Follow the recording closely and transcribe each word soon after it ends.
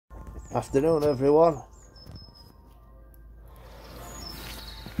Afternoon everyone.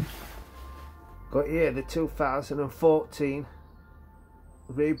 Got here the 2014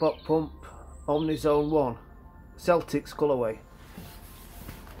 Reebok pump Omni Zone 1 Celtics colourway.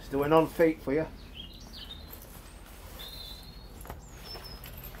 Just doing on feet for you.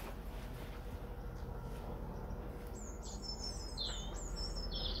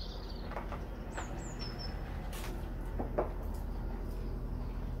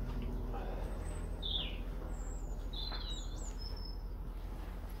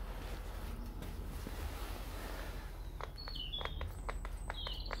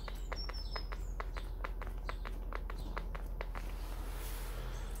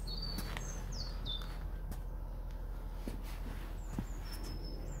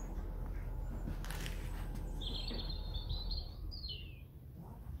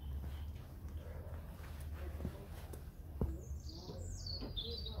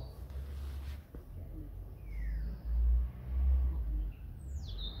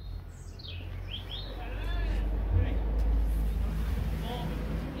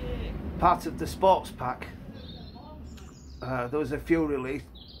 Part of the sports pack, there was a few released: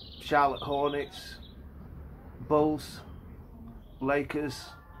 Charlotte Hornets, Bulls, Lakers.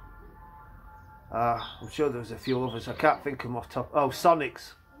 I'm sure there was a few others. I can't think of them off top. Oh,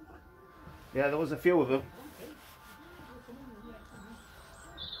 Sonics. Yeah, there was a few of them.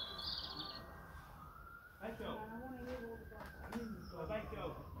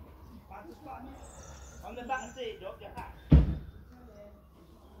 On the back seat, your hat.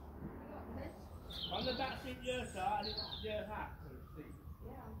 On the back seat, your side, your hat.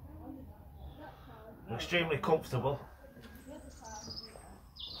 Extremely comfortable.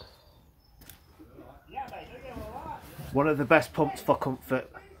 One of the best pumps for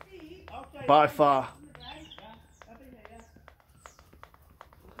comfort, by far.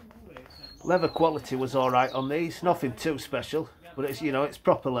 Leather quality was alright on these, nothing too special, but it's, you know, it's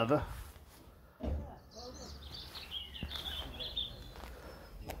proper leather.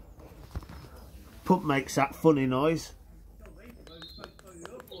 Pump makes that funny noise.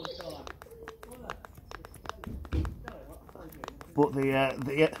 But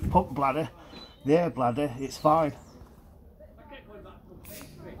the pump bladder, the air bladder, it's fine.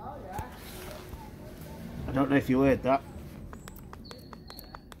 I don't know if you heard that.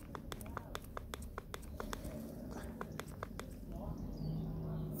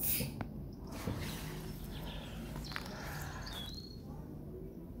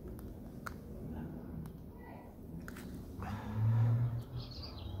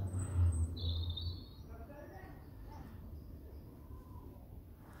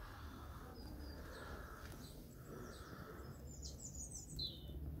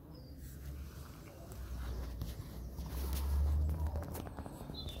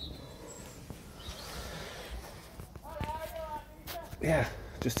 Yeah,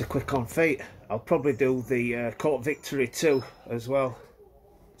 just a quick on feet. I'll probably do the Court Victory 2 as well.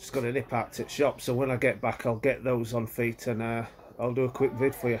 Just got a nip out at shop, so when I get back I'll get those on feet and I'll do a quick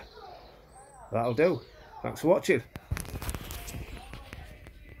vid for you. That'll do. Thanks for watching.